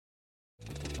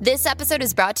This episode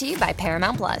is brought to you by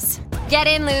Paramount Plus. Get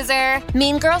in, loser!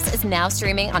 Mean Girls is now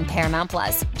streaming on Paramount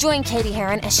Plus. Join Katie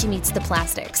Heron as she meets the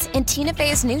plastics in Tina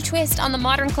Fey's new twist on the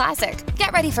modern classic.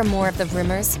 Get ready for more of the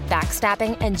rumors,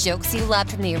 backstabbing, and jokes you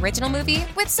loved from the original movie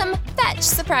with some fetch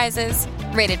surprises.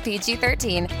 Rated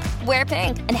PG-13. Wear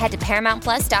pink and head to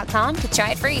ParamountPlus.com to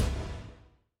try it free.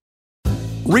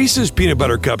 Reese's peanut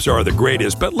butter cups are the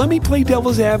greatest, but let me play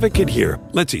devil's advocate here.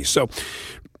 Let's see. So,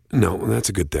 no, that's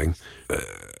a good thing.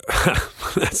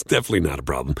 That's definitely not a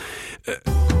problem.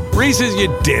 Reese's,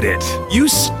 you did it. You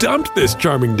stumped this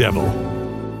charming devil.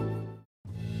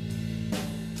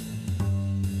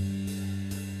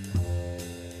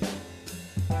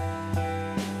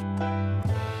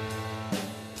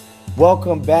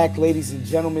 Welcome back, ladies and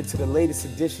gentlemen, to the latest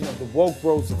edition of the Woke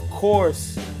Bros. Of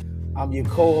course, I'm your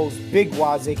co-host, Big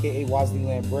Waz, a.k.a. Wazzy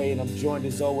Lambre, and I'm joined,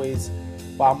 as always,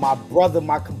 by my brother,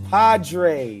 my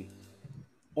compadre,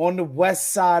 on the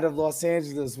west side of Los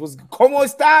Angeles. ¿Cómo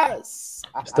estás?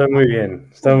 Estoy muy bien.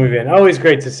 Estoy muy bien. Always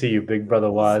great to see you, Big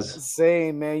Brother Waz.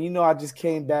 Same, man. You know, I just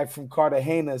came back from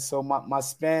Cartagena, so my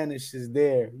Spanish is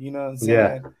there. You know what I'm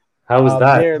saying? Yeah. How was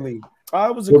that? Barely.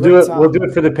 It was a great time. We'll do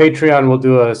it for the Patreon. We'll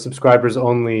do a subscribers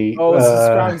only.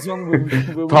 Subscribers only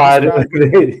pod. What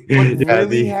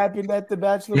really happened at the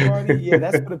bachelor party? Yeah,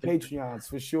 that's for the Patreons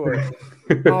for sure.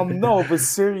 No, but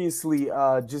seriously,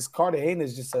 just Cartagena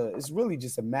is it's really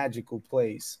just a magical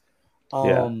place.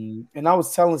 And I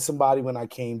was telling somebody when I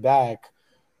came back,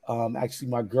 actually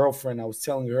my girlfriend, I was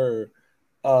telling her,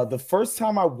 the first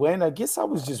time I went, I guess I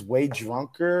was just way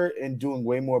drunker and doing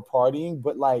way more partying,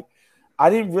 but like, I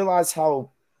didn't realize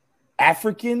how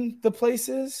African the place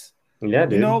is. Yeah,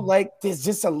 dude. You know, like there's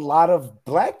just a lot of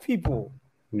black people.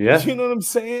 Yeah. You know what I'm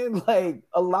saying? Like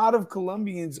a lot of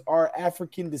Colombians are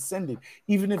African descended,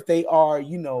 even if they are,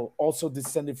 you know, also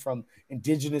descended from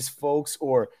indigenous folks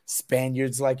or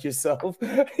Spaniards like yourself.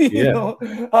 You know,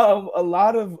 a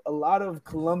lot of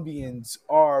Colombians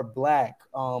are black,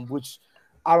 which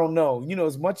I don't know. You know,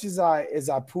 as much as I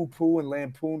poo-poo and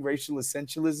lampoon racial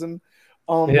essentialism,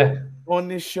 on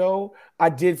this show, I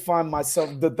did find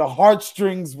myself the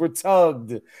heartstrings were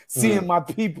tugged seeing my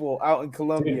people out in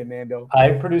Colombia. Dude, Nando. I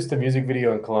produced a music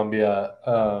video in Colombia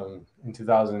in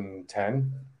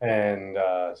 2010, and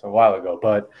so a while ago.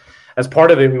 But as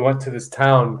part of it, we went to this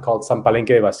town called San Palenque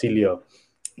de Basilio,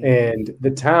 and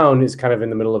the town is kind of in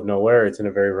the middle of nowhere. It's in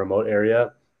a very remote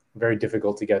area, very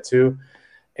difficult to get to.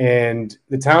 And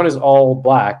the town is all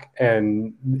black,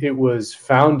 and it was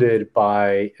founded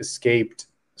by escaped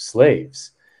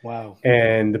slaves. Wow.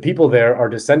 And the people there are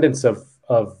descendants of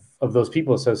those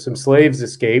people. So some slaves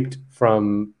escaped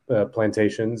from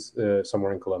plantations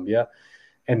somewhere in Colombia,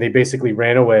 and they basically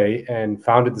ran away and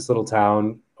founded this little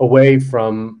town away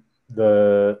from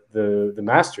the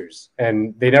masters.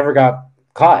 And they never got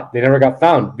caught. They never got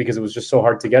found because it was just so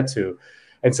hard to get to.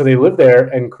 And so they lived there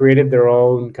and created their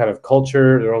own kind of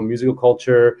culture, their own musical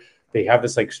culture. They have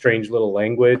this like strange little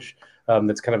language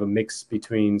that's kind of a mix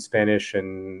between Spanish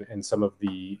and some of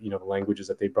the, you know, the languages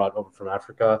that they brought over from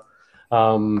Africa.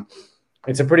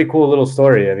 It's a pretty cool little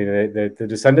story. I mean, the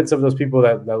descendants of those people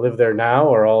that live there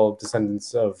now are all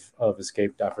descendants of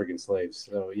escaped African slaves.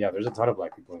 So yeah, there's a ton of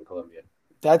black people in Colombia.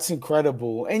 That's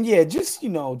incredible. And yeah, just, you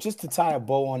know, just to tie a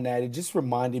bow on that, it just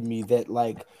reminded me that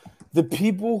like the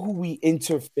people who we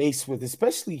interface with,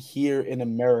 especially here in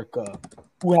America,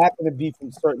 who happen to be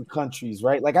from certain countries,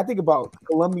 right? Like I think about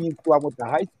Colombians who I went to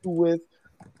high school with.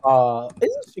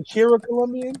 Isn't Shakira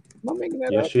Colombian? Am I making that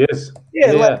up? Yeah, she is.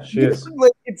 Yeah, like, she is.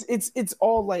 Like it's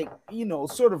all like, you know,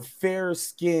 sort of fair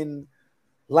skin,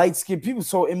 light skinned people.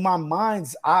 So in my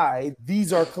mind's eye,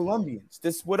 these are Colombians.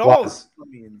 This is what all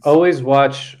Colombians. Always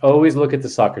look at the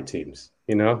soccer teams.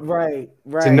 You know, right.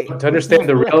 To understand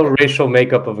the real racial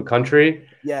makeup of a country,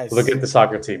 look at the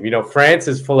soccer team. You know, France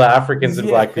is full of Africans and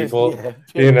black people.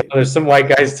 You know, there's some white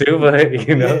guys too, but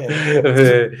you know,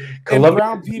 and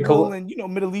brown people and you know,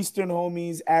 Middle Eastern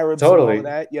homies, Arabs, totally. And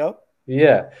all that. Yep.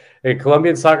 Yeah, a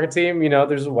Colombian soccer team. You know,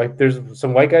 there's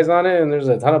some white guys on it, and there's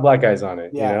a ton of black guys on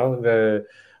it. Yeah. You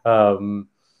know,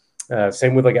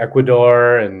 same with like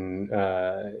Ecuador and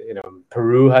you know,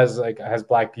 Peru has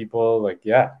black people. Like,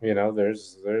 yeah, you know,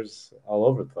 there's all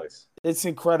over the place. It's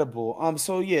incredible.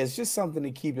 So yeah, it's just something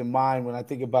to keep in mind when I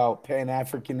think about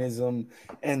Pan-Africanism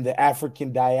and the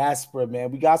African diaspora, man.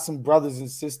 We got some brothers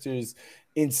and sisters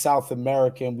in South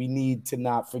America, and we need to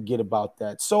not forget about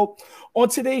that. So on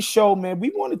today's show, man,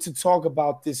 we wanted to talk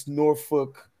about this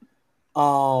Norfolk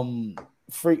Southern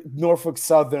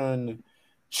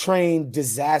train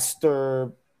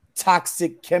disaster,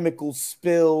 toxic chemical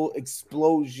spill,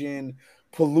 explosion,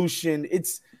 pollution.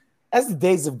 as the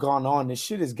days have gone on, this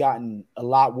shit has gotten a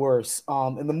lot worse.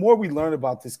 And the more we learn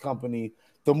about this company,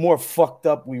 the more fucked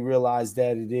up we realize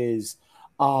that it is.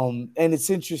 And it's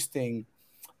interesting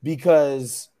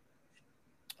because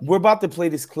we're about to play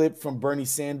this clip from Bernie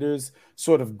Sanders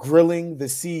sort of grilling the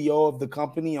CEO of the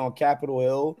company on Capitol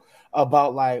Hill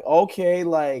about like, okay,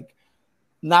 like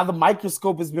now the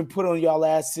microscope has been put on y'all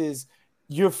asses.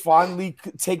 You're finally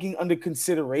taking under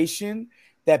consideration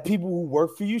that people who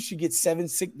work for you should get 7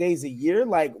 sick days a year.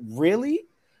 Like, really?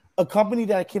 A company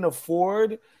that can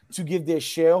afford to give their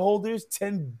shareholders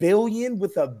 $10 billion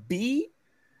with a B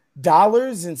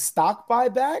dollars in stock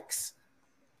buybacks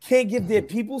can't give their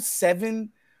people 7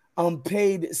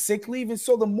 paid sick leave. And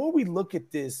so the more we look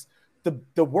at this,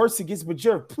 the worse it gets. But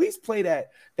Jerv, please play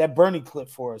that Bernie clip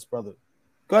for us, brother.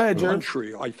 Go ahead, Jerv. The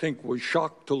country, I think, was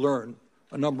shocked to learn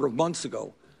a number of months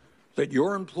ago that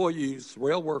your employees,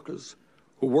 rail workers,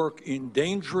 who work in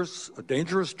a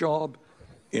dangerous job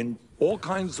in all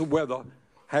kinds of weather,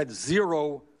 had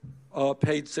 0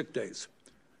 paid sick days.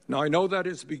 Now, I know that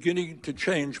is beginning to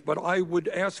change, but I would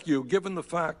ask you, given the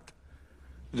fact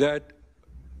that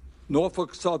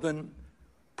Norfolk Southern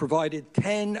provided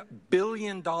 $10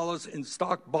 billion in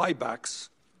stock buybacks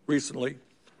recently,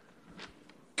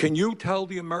 can you tell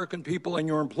the American people and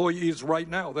your employees right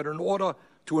now that in order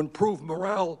to improve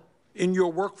morale in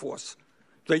your workforce,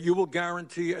 that you will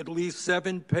guarantee at least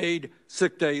 7 paid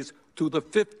sick days to the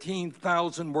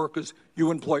 15,000 workers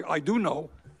you employ? I do know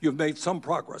you've made some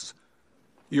progress.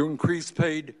 You increased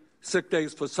paid sick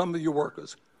days for some of your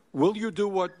workers. Will you do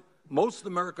what most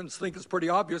Americans think is pretty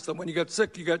obvious, that when you get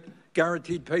sick, you get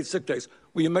guaranteed paid sick days?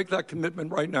 Will you make that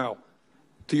commitment right now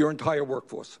to your entire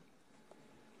workforce?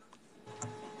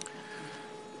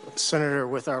 Senator,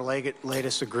 with our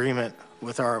latest agreement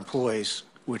with our employees,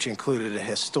 which included a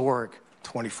historic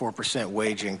 24%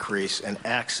 wage increase and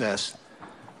access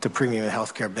to premium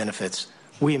health care benefits,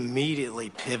 we immediately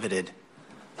pivoted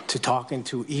to talking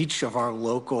to each of our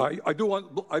local...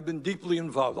 I've been deeply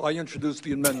involved. I introduced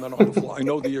the amendment on the floor. I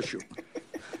know the issue.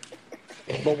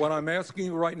 But what I'm asking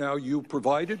you right now, you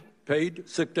provided paid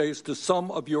sick days to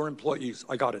some of your employees.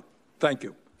 I got it. Thank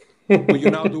you. Will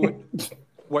you now do it?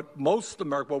 What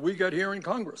we get here in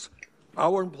Congress,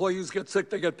 our employees get sick,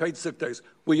 they get paid sick days.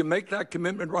 Will you make that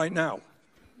commitment right now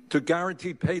to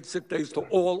guarantee paid sick days to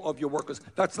all of your workers?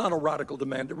 That's not a radical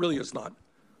demand. It really is not.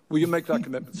 Will you make that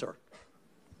commitment, sir?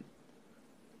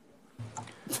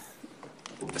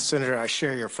 Senator, I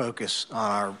share your focus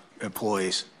on our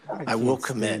employees. I will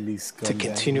commit to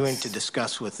continuing to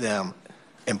discuss with them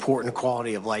important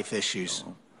quality of life issues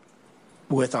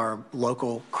with our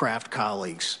local craft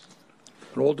colleagues.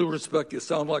 In all due respect, you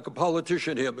sound like a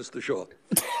politician here, Mr. Shaw.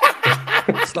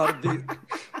 It's not a deal.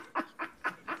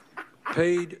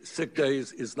 Paid sick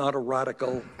days is not a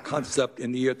radical concept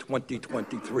in the year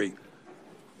 2023.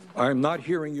 I am not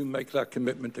hearing you make that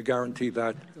commitment to guarantee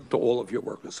that to all of your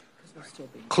workers.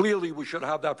 Clearly, we should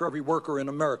have that for every worker in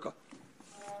America.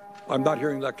 I'm not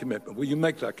hearing that commitment. Will you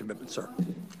make that commitment, sir?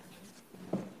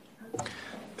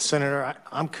 Senator,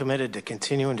 I'm committed to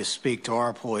continuing to speak to our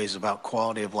employees about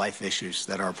quality of life issues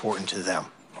that are important to them.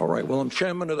 All right. Well, I'm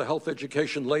chairman of the Health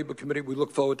Education Labor Committee. We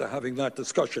look forward to having that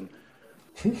discussion.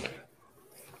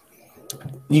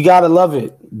 You gotta love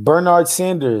it, Bernard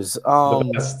Sanders.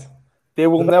 The best. There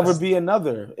will never be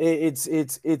another.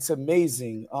 It's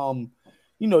amazing.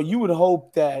 You would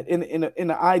hope that in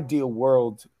an ideal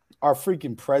world, our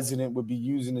freaking president would be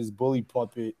using his bully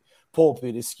pulpit,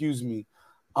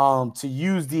 to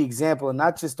use the example, and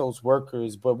not just those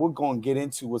workers, but we're going to get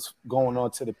into what's going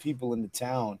on to the people in the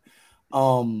town.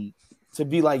 To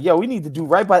be like, yo, we need to do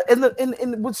right by.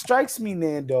 And what strikes me,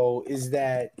 Nando, is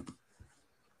that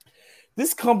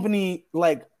this company,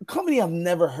 like a company I've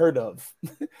never heard of,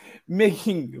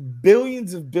 making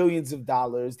billions of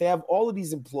dollars. They have all of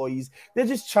these employees. They're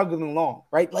just chugging along,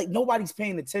 right? Like nobody's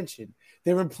paying attention.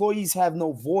 Their employees have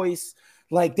no voice.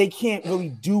 Like they can't really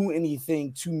do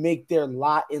anything to make their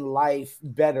lot in life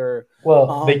better.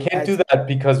 Well, they can't do that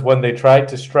because when they tried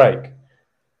to strike,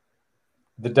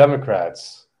 the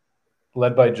Democrats,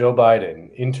 led by Joe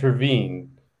Biden,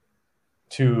 intervened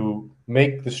to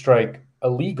make the strike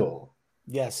illegal.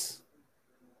 Yes.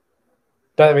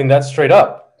 That's straight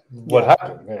up what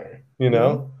happened there,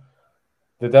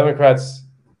 The Democrats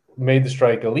made the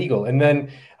strike illegal. And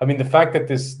then, the fact that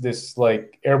this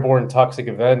like airborne toxic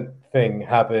event thing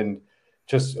happened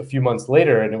just a few months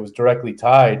later, and it was directly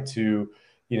tied to,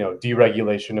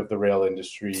 deregulation of the rail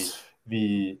industry,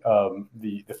 the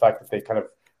fact that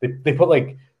they put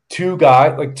like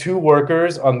two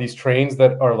workers on these trains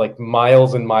that are like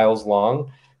miles and miles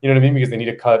long, because they need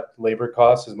to cut labor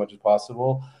costs as much as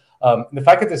possible. The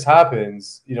fact that this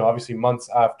happens, obviously months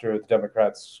after the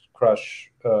Democrats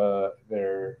crush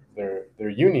their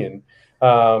union,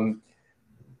 Biden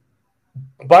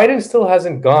still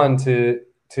hasn't gone to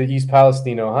East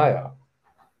Palestine, Ohio.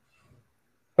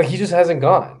 Like, he just hasn't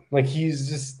gone. Like,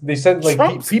 they sent, like,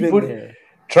 Trump's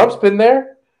been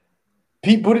there.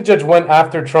 Pete Buttigieg went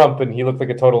after Trump, and he looked like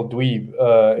a total dweeb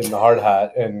in the hard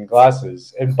hat and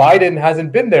glasses. And Biden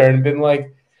hasn't been there and been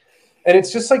like, and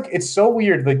it's just like, it's so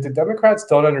weird. Like, the Democrats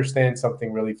don't understand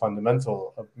something really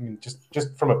fundamental. I mean, just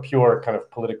from a pure kind of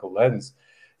political lens.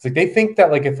 It's like they think that,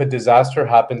 like, if a disaster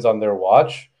happens on their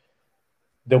watch,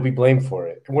 they'll be blamed for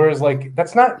it. Whereas, like,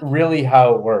 that's not really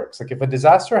how it works. Like, if a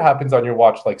disaster happens on your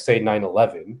watch, like, say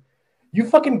 9/11, you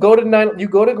fucking go to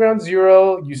ground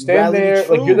zero, you stand there,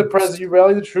 like, you're the president, you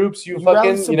rally the troops, you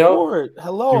fucking,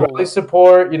 Hello. You rally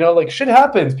support, like, shit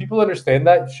happens. People understand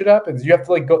that shit happens. You have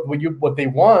to, like, go, what they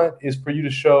want is for you to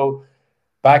show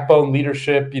backbone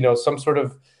leadership, some sort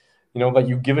of, that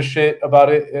you give a shit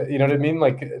about it. You know what I mean?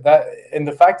 Like that. And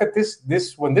the fact that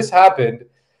when this happened,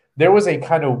 there was a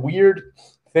kind of weird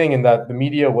thing in that the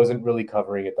media wasn't really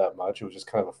covering it that much. It was just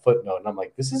kind of a footnote. And I'm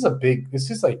like, this is like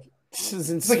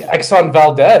Exxon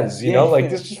Valdez, like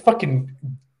this just fucking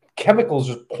chemicals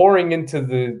just pouring into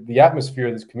the atmosphere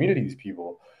of this community, these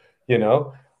people,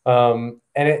 and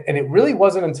it really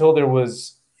wasn't until there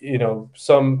was,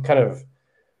 some kind of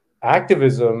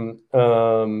activism,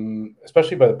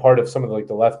 especially by the part of some of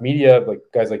the left media, like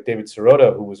guys like David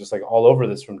Sirota, who was just like all over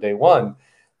this from day one,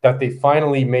 that they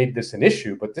finally made this an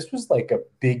issue. But this was like a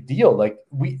big deal. Like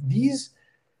these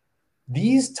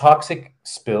toxic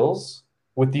spills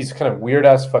with these kind of weird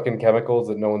ass fucking chemicals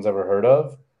that no one's ever heard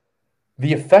of,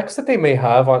 the effects that they may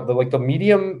have on the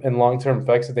medium and long-term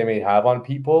effects that they may have on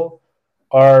people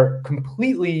are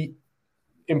completely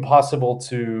impossible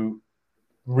to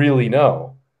really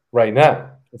know right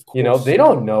now. They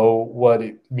don't know what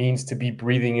it means to be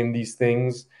breathing in these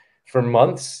things for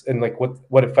months, and like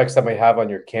what effects that may have on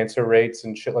your cancer rates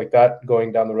and shit like that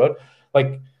going down the road.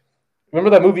 Like, remember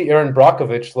that movie Erin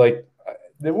Brockovich? Like,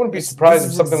 they wouldn't be surprised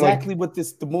if something exactly what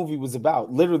the movie was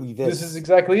about. Literally, this is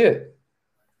exactly it.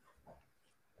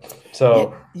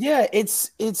 So yeah,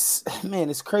 it's man,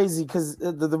 it's crazy because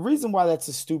the reason why that's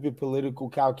a stupid political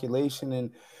calculation,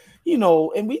 and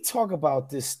and we talk about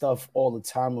this stuff all the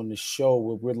time on the show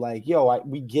where we're like,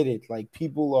 we get it. Like,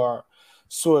 people are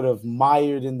sort of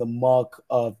mired in the muck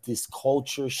of this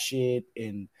culture shit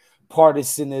and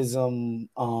partisanism,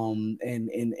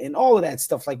 and all of that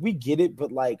stuff. Like, we get it,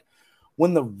 but like,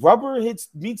 when the rubber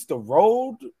meets the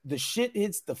road, the shit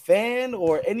hits the fan,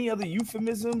 or any other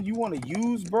euphemism you want to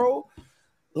use, bro,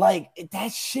 like,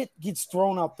 that shit gets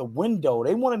thrown out the window.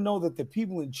 They want to know that the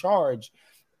people in charge,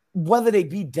 whether they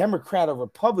be Democrat or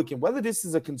Republican, whether this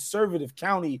is a conservative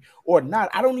county or not,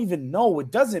 I don't even know.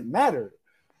 It doesn't matter.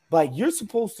 Like, you're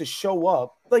supposed to show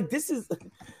up. Like,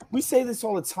 we say this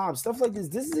all the time. Stuff like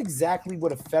this is exactly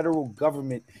what a federal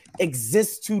government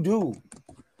exists to do.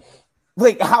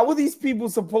 Like, how are these people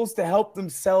supposed to help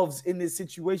themselves in this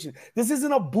situation? This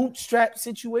isn't a bootstrap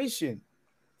situation.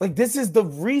 Like, this is the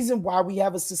reason why we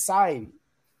have a society.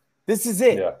 This is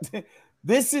it. Yeah.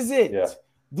 This is it. Yeah.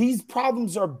 These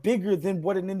problems are bigger than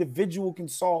what an individual can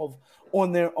solve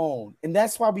on their own. And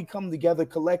that's why we come together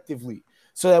collectively,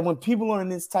 so that when people are in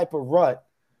this type of rut,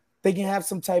 they can have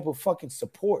some type of fucking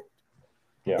support.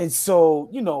 Yeah. And so,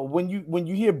 when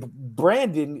you hear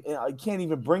Brandon, can't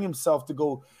even bring himself to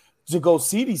go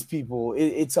see these people,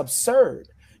 it's absurd.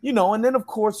 And then of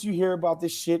course you hear about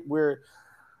this shit where,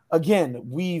 again,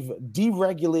 we've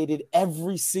deregulated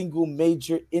every single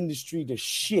major industry to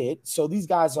shit. So these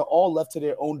guys are all left to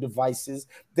their own devices.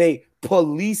 They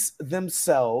police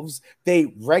themselves.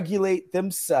 They regulate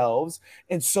themselves.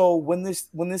 And so when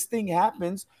this thing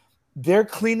happens, they're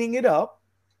cleaning it up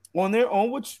on their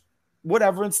own, which,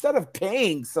 whatever, instead of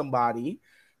paying somebody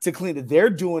to clean it,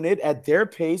 they're doing it at their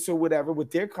pace or whatever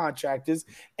with their contractors.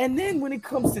 And then when it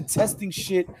comes to testing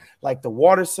shit like the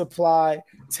water supply,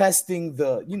 testing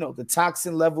the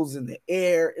toxin levels in the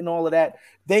air and all of that,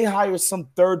 they hire some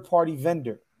third-party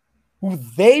vendor who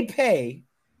they pay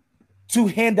to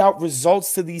hand out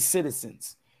results to these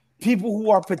citizens, people who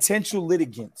are potential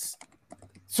litigants.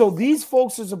 So these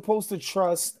folks are supposed to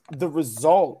trust the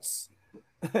results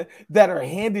that are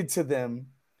handed to them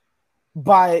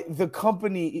by the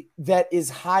company that is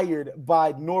hired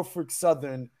by Norfolk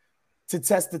Southern to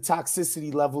test the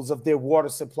toxicity levels of their water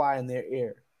supply and their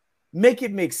air. Make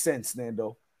it make sense,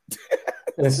 Nando.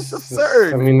 It's just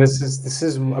absurd. I mean, this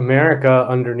is America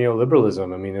under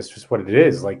neoliberalism. I mean, it's just what it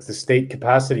is. Like the state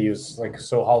capacity is like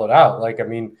so hollowed out. Like, I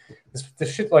mean,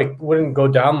 this shit like wouldn't go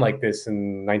down like this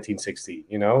in 1960.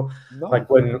 You know, No. like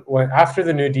when after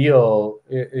the New Deal,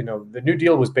 you know, the New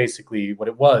Deal was basically what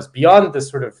it was beyond the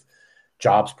sort of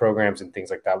jobs programs and things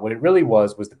like that. What it really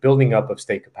was the building up of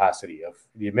state capacity, of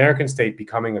the American state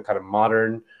becoming a kind of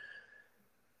modern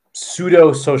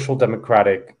pseudo social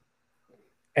democratic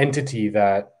entity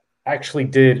that actually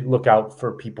did look out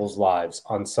for people's lives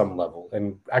on some level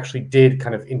and actually did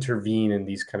kind of intervene in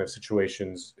these kind of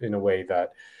situations in a way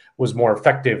that was more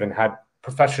effective and had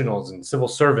professionals and civil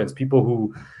servants, people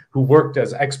who worked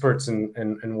as experts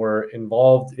and were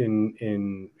involved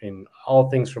in all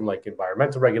things from like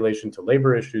environmental regulation to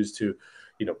labor issues to,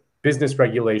 you know, business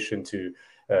regulation to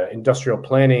industrial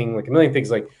planning, like a million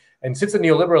things. Like, and since the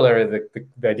neoliberal era,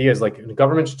 the idea is like the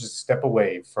government should just step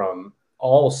away from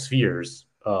all spheres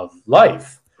of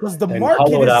life because the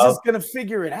market is just gonna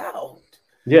figure it out.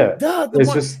 Yeah,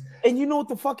 and you know what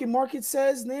the fucking market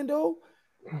says, Nando?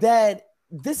 That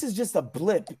this is just a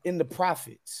blip in the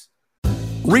profits.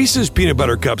 Reese's peanut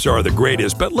butter cups are the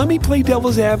greatest, but let me play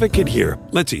devil's advocate here.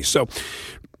 Let's see. So,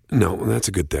 no, that's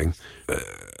a good thing.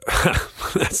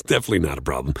 That's definitely not a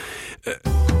problem.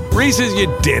 Reese's,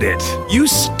 you did it. You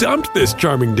stumped this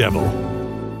charming devil.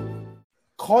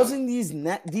 Causing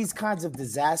these kinds of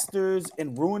disasters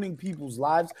and ruining people's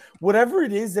lives, whatever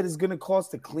it is that is going to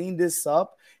cost to clean this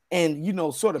up and, you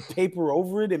know, sort of paper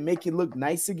over it and make it look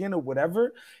nice again or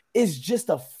whatever, is just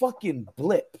a fucking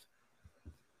blip.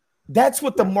 That's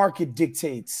what the market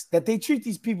dictates, that they treat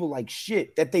these people like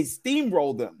shit, that they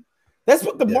steamroll them. That's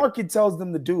what the market tells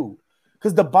them to do,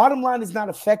 because the bottom line is not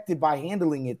affected by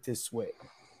handling it this way.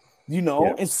 You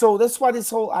know, and so that's why this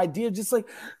whole idea, just like,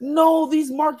 no, these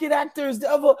market actors,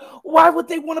 why would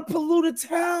they want to pollute a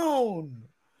town?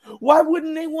 Why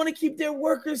wouldn't they want to keep their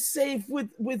workers safe with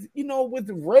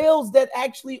rails that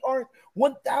actually aren't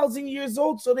 1,000 years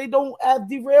old so they don't have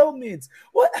derailments?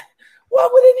 Why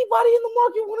would anybody in the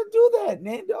market want to do that,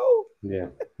 Nando? Yeah,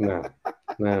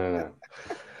 no.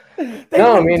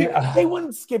 They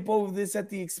wouldn't skip over this at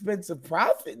the expense of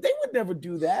profit. They would never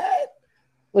do that.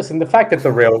 Listen, the fact that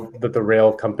the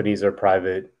rail companies are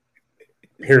private,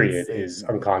 period, is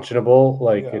unconscionable.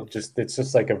 Like it's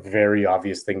just like a very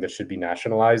obvious thing that should be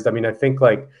nationalized. I mean, I think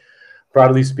like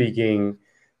broadly speaking,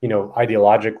 you know,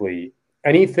 ideologically,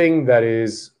 anything that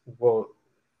is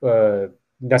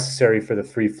necessary for the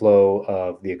free flow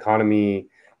of the economy,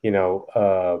 you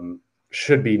know,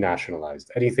 should be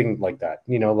nationalized. Anything like that,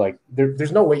 you know, like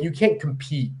there's no way you can't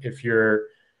compete if you're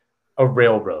a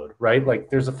railroad, right? Like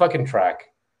there's a fucking track.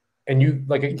 And you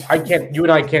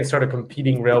and I can't start a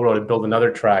competing railroad and build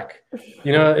another track.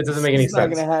 You know, it doesn't make any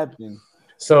sense. It's not going to happen.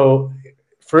 So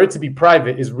for it to be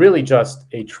private is really just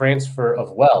a transfer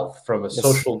of wealth from a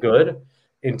social good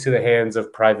into the hands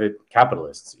of private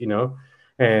capitalists, you know?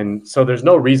 And so there's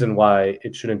no reason why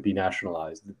it shouldn't be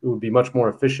nationalized. It would be much more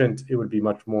efficient. It would be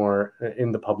much more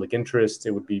in the public interest.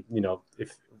 It would be, you know,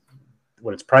 if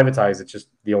when it's privatized, it's just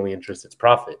the only interest, it's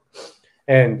profit.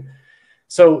 And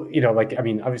so, you know, like, I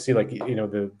mean, obviously, like, you know,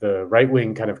 the right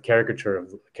wing kind of caricature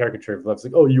of left's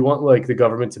like, oh, you want like the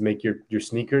government to make your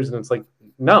sneakers, and it's like,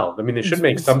 no, I mean, they should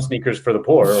make some sneakers for the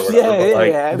poor or whatever. But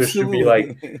like, there should be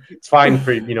like, it's fine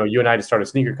for, you know, you and I to start a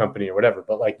sneaker company or whatever,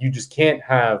 but like, you just can't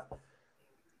have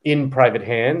in private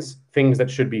hands things that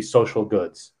should be social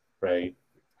goods, right?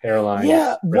 Airlines,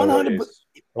 100%,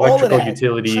 electrical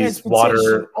utilities,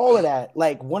 water, all of that,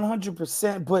 like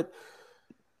 100%, but.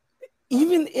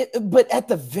 But at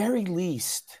the very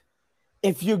least,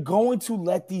 if you're going to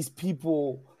let these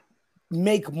people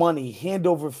make money hand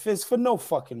over fist for no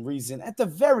fucking reason, at the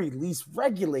very least,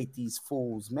 regulate these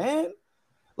fools, man.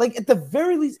 Like, at the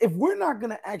very least, if we're not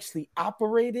going to actually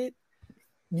operate it,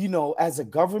 you know, as a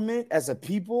government, as a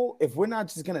people, if we're not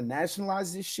just going to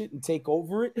nationalize this shit and take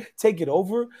it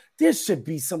over, there should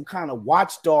be some kind of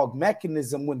watchdog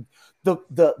mechanism when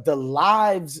the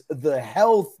lives, the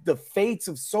health, the fates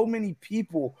of so many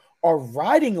people are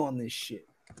riding on this shit.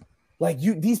 Like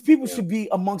these people should be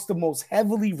amongst the most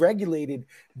heavily regulated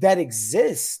that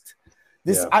exist.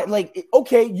 We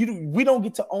don't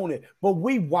get to own it, but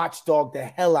we watchdog the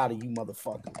hell out of you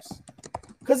motherfuckers.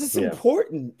 Because it's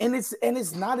important, and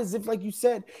it's not as if, like you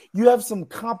said, you have some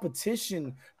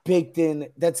competition baked in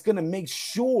that's gonna make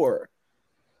sure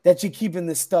that you're keeping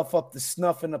this stuff up to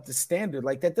snuff and up to standard.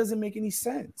 Like, that doesn't make any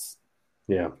sense.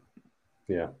 Yeah.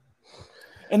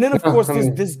 And then, of course,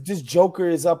 this Joker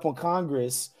is up on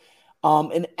Congress,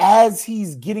 and as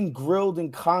he's getting grilled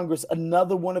in Congress,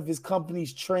 another one of his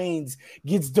company's trains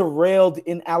gets derailed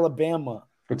in Alabama.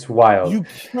 It's wild. You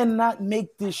cannot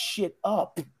make this shit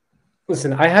up.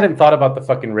 Listen, I hadn't thought about the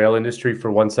fucking rail industry for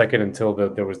 1 second until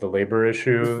there was the labor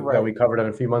issue that we covered on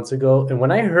a few months ago. And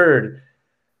when I heard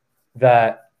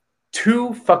that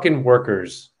 2 fucking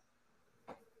workers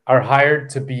are hired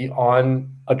to be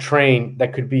on a train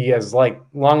that could be as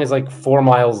long as 4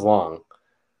 miles long,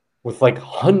 with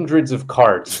hundreds of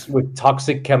carts with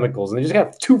toxic chemicals, and they just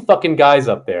got 2 fucking guys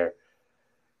up there,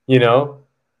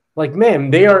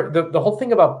 man, they are the whole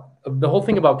thing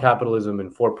about capitalism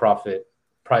and for-profit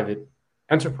private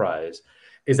enterprise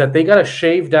is that they got to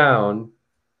shave down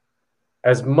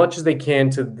as much as they can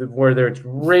to where it's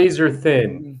razor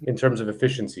thin in terms of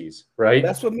efficiencies, right?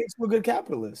 That's what makes you a good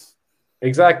capitalist.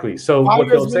 Exactly. So what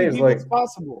they'll say is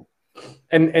possible.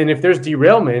 And if there's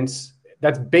derailments,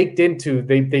 that's baked into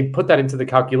they put that into the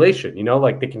calculation,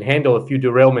 they can handle a few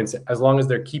derailments as long as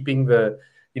they're keeping they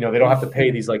don't have to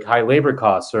pay these high labor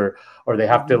costs or they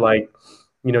have to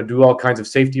do all kinds of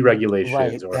safety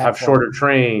regulations or have shorter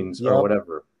trains or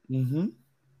whatever. Mm-hmm.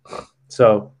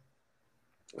 So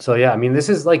yeah, I mean, this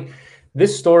is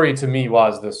this story to me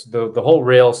was the whole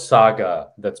rail saga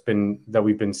that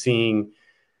we've been seeing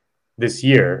this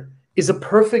year is a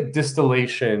perfect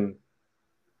distillation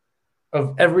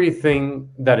of everything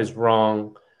that is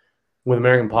wrong with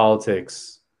American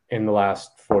politics in the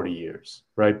last 40 years,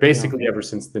 right? Basically, ever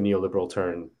since the neoliberal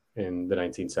turn in the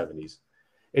 1970s.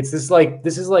 This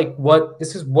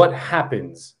is what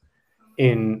happens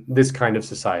in this kind of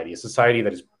society, a society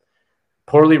that is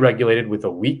poorly regulated with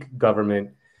a weak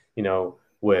government,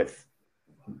 with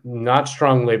not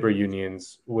strong labor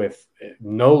unions, with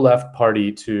no left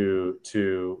party to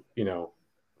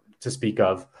speak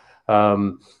of.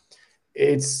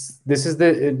 This is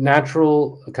the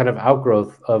natural kind of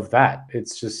outgrowth of that.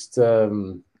 It's just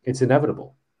it's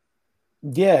inevitable.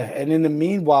 Yeah, and in the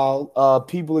meanwhile,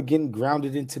 people are getting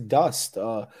grounded into dust.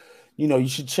 You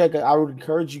should check. I would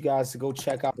encourage you guys to go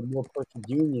check out the More Perfect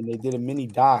Union. They did a mini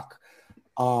doc,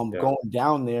 going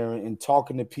down there and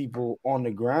talking to people on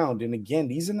the ground. And again,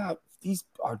 these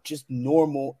are just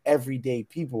normal, everyday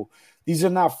people. These are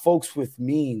not folks with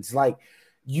means.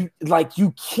 You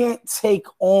can't take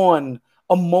on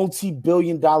a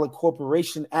multi-billion-dollar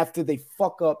corporation after they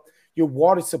fuck up your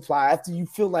water supply, after you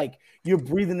feel like you're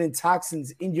breathing in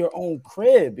toxins in your own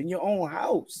crib, in your own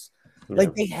house. Yeah.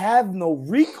 They have no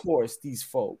recourse, these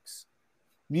folks.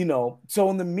 So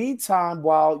in the meantime,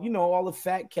 while, all the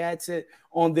fat cats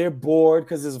on their board,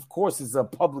 because it's a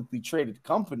publicly traded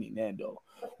company, Nando,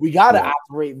 we got to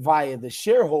operate via the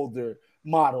shareholder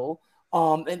model.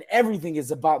 And everything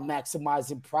is about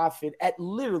maximizing profit at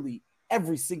literally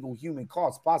every single human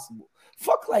cost possible.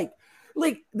 Fuck,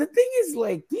 the thing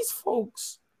is, these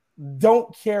folks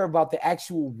don't care about the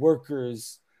actual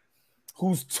workers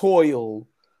whose toil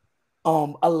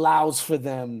allows for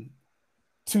them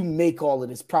to make all of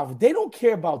this profit. They don't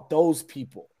care about those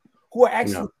people who are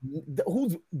actually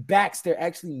whose backs they're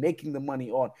actually making the money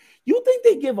on. You think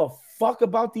they give a fuck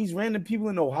about these random people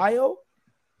in Ohio?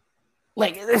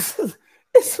 It's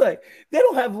they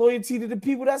don't have loyalty to the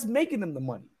people that's making them the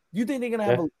money. You think they're gonna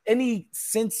have any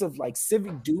sense of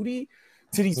civic duty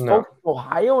to these folks in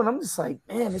Ohio? And I'm just man,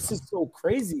 this is so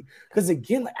crazy. Because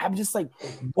again, I'm just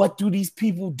what do these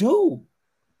people do?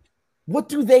 What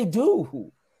do they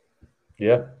do?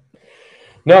 Yeah.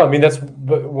 No, I mean, that's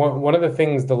one of the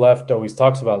things the left always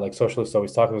talks about, socialists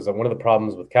always talk about, is that one of the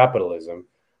problems with capitalism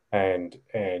and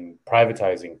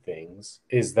privatizing things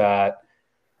is that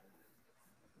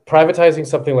privatizing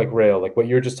something like rail, like what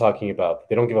you're just talking about,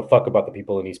 they don't give a fuck about the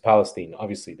people in East Palestine.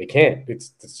 Obviously, they can't. It's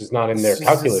just not in their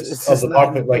calculus of the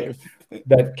profit.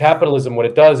 That capitalism, what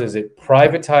it does is it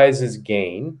privatizes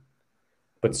gain,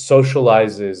 but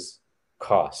socializes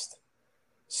cost.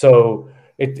 So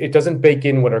it doesn't bake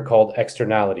in what are called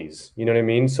externalities. You know what I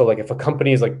mean? So if a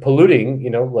company is polluting,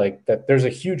 that there's a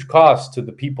huge cost to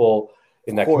the people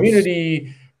in that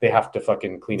community. They have to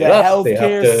fucking clean it up. They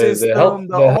have to the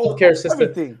healthcare system.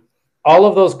 Everything. All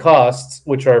of those costs,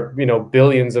 which are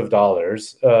billions of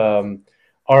dollars,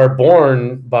 are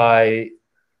borne by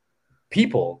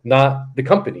people, not the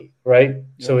company, right?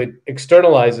 Yeah. So it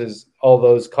externalizes all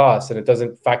those costs, and it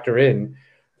doesn't factor in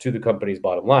to the company's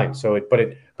bottom line. So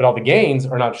but all the gains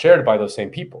are not shared by those same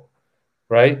people,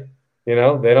 right? They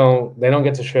don't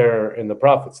get to share in the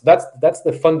profits. That's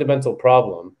the fundamental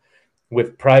problem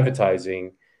with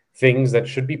privatizing things that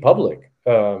should be public,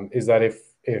 is that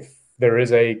if there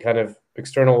is a kind of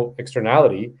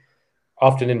externality,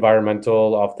 often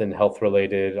environmental, often health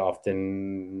related,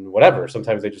 often whatever,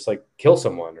 sometimes they just kill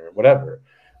someone or whatever,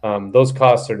 those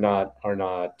costs are not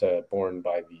borne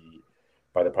by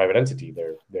by the private entity.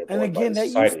 They're and borne again, by the that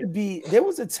society. used to be. There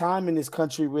was a time in this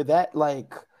country where that,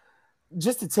 like,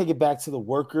 just to take it back to the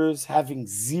workers having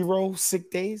 0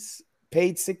 sick days,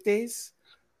 paid sick days,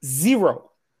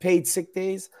 0 paid sick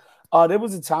days. There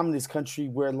was a time in this country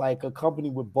where, like, a company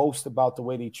would boast about the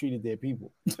way they treated their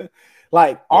people.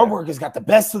 Like, our workers got the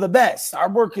best of the best. Our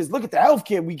workers, look at the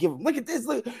healthcare we give them. Look at this.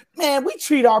 Look, man, we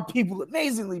treat our people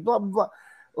amazingly. Blah blah blah.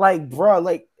 Like, bro,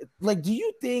 like, do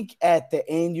you think at the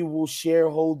annual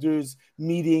shareholders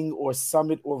meeting or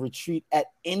summit or retreat at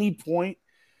any point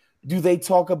do they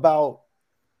talk about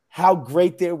how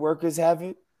great their workers have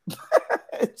it?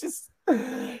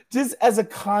 just as a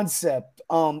concept,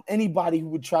 anybody who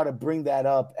would try to bring that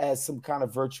up as some kind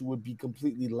of virtue would be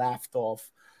completely laughed off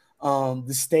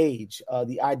the stage.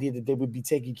 The idea that they would be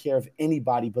taking care of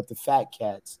anybody but the fat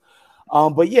cats.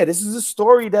 But yeah, this is a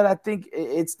story that I think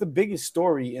it's the biggest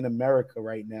story in America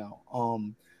right now.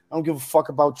 I don't give a fuck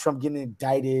about Trump getting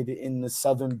indicted in the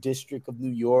Southern District of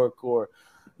New York, or,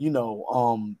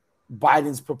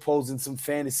 Biden's proposing some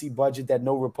fantasy budget that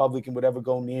no Republican would ever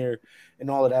go near, and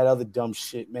all of that other dumb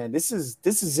shit, man. This is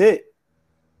it.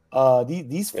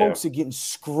 These folks are getting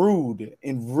screwed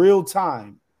in real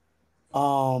time.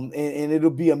 And it'll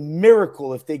be a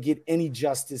miracle if they get any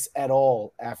justice at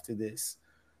all after this.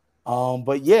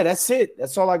 But yeah, that's it.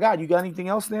 That's all I got. You got anything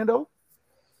else, Nando?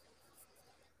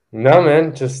 No,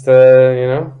 man. Just you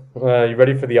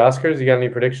ready for the Oscars? You got any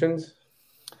predictions?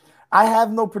 I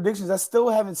have no predictions. I still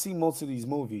haven't seen most of these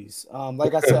movies.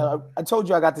 Like I said, I told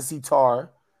you I got to see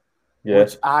Tar,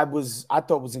 which I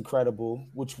thought was incredible,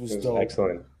 which was dope.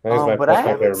 Excellent. That But I my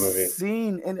haven't favorite movie.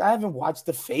 seen, and I haven't watched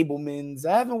The Fabelmans.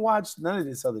 I haven't watched none of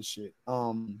this other shit.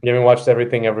 You haven't watched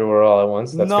Everything Everywhere All at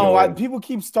Once? No, people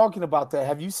keep talking about that.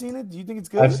 Have you seen it? Do you think it's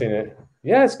good? I've seen it.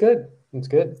 Yeah, it's good. It's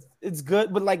good. It's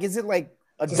good, but like, is it like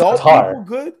It's adult Tar. people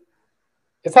good?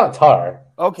 It's not Tar.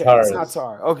 Okay, Tar it's not is-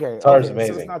 Tar. Okay, Tar's okay,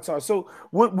 amazing. So it's not Tar. So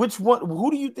which one? Who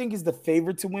do you think is the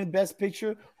favorite to win Best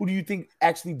Picture? Who do you think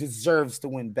actually deserves to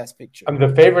win Best Picture?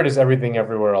 The favorite is Everything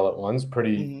Everywhere All at Once,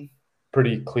 pretty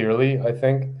clearly, I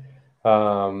think.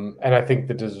 And I think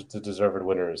the deserved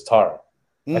winner is Tar.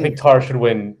 I think Tar should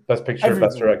win Best Picture, Everything.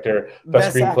 Best Director,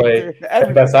 Best Best Screenplay, actor,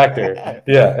 and Best Actor.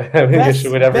 Yeah, I think it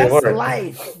should win every Best award.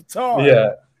 Life, Tar.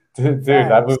 Yeah, dude,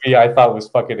 that movie I thought was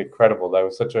fucking incredible. That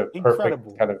was such a Incredible.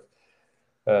 perfect kind of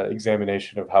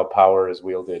examination of how power is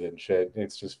wielded and shit.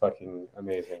 It's just fucking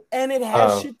amazing. And it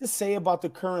has shit to say about the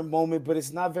current moment, but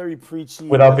it's not very preachy.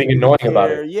 Without being annoying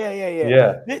about it.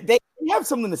 Yeah. They have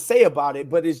something to say about it,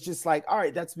 but it's just like, all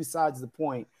right, that's besides the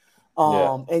point.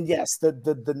 And yes,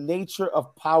 the nature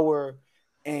of power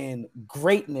and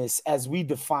greatness as we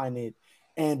define it,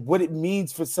 and what it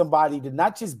means for somebody to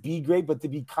not just be great, but to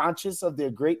be conscious of their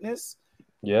greatness.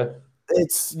 Yeah.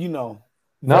 It's, No,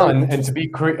 and to be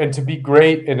great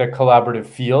in a collaborative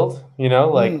field,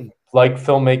 like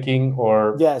filmmaking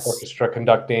or orchestra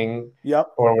conducting,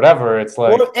 or whatever. It's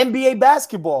like or NBA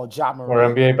basketball, Ja Morant.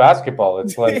 or NBA basketball.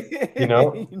 It's like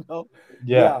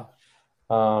yeah.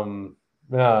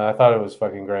 No, I thought it was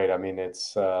fucking great. I mean,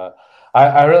 it's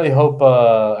I really hope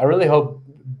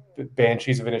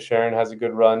Banshees of Inisherin has a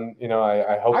good run.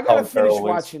 I hope I gotta Colin finish Farrell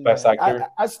wins watching Best that. Actor.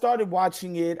 I started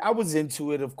watching it. I was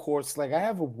into it, of course. Like, I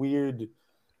have a weird,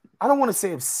 I don't want to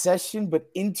say obsession, but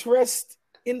interest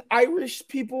in Irish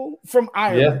people from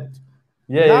Ireland.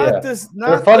 Yeah.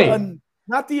 Not funny.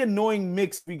 Not the annoying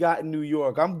mix we got in New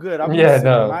York. I'm good. There's There's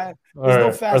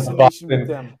no fascination with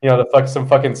them. Some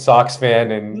fucking Sox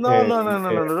fan and No.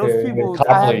 Those people,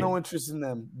 I have no interest in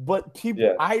them. But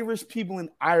Irish people in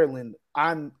Ireland,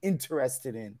 I'm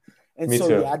interested in. And Me so,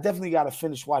 too. I definitely got to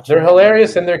finish watching. They're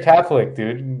hilarious and they're Catholic,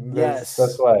 dude. Yes.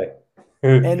 That's why.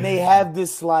 And they have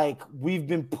this, like, we've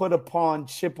been put upon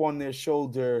chip on their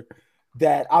shoulder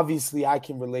that obviously I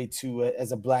can relate to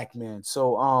as a black man.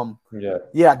 So, I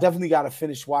definitely got to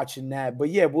finish watching that.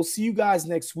 But yeah, we'll see you guys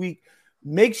next week.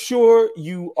 Make sure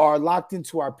you are locked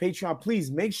into our Patreon.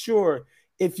 Please make sure,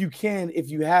 if you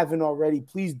haven't already,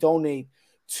 please donate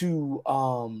to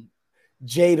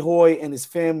Jade Hoy and his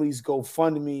family's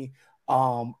GoFundMe.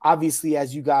 Obviously,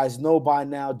 as you guys know by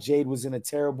now, Jade was in a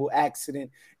terrible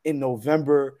accident in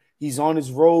November. He's on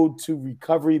his road to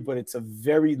recovery, but it's a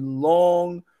very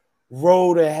long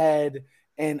road ahead.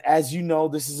 And as you know,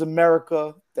 this is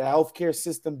America, the healthcare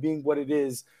system being what it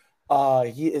is.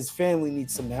 His family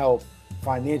needs some help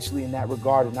financially in that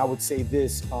regard. And I would say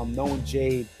this, knowing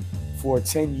Jade for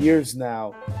 10 years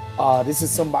now, this is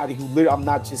somebody who I'm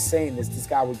not just saying this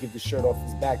guy would give the shirt off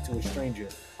his back to a stranger.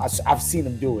 I've seen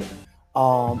him do it.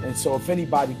 And so if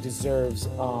anybody deserves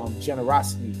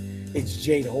generosity, it's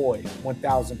Jade Hoy,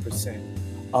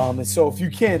 1000%. And so if you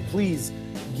can, please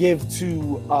give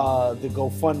to the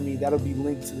GoFundMe. That'll be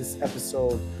linked to this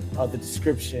episode, the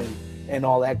description, and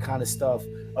all that kind of stuff.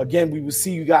 Again, we will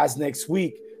see you guys next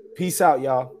week. Peace out,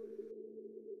 y'all.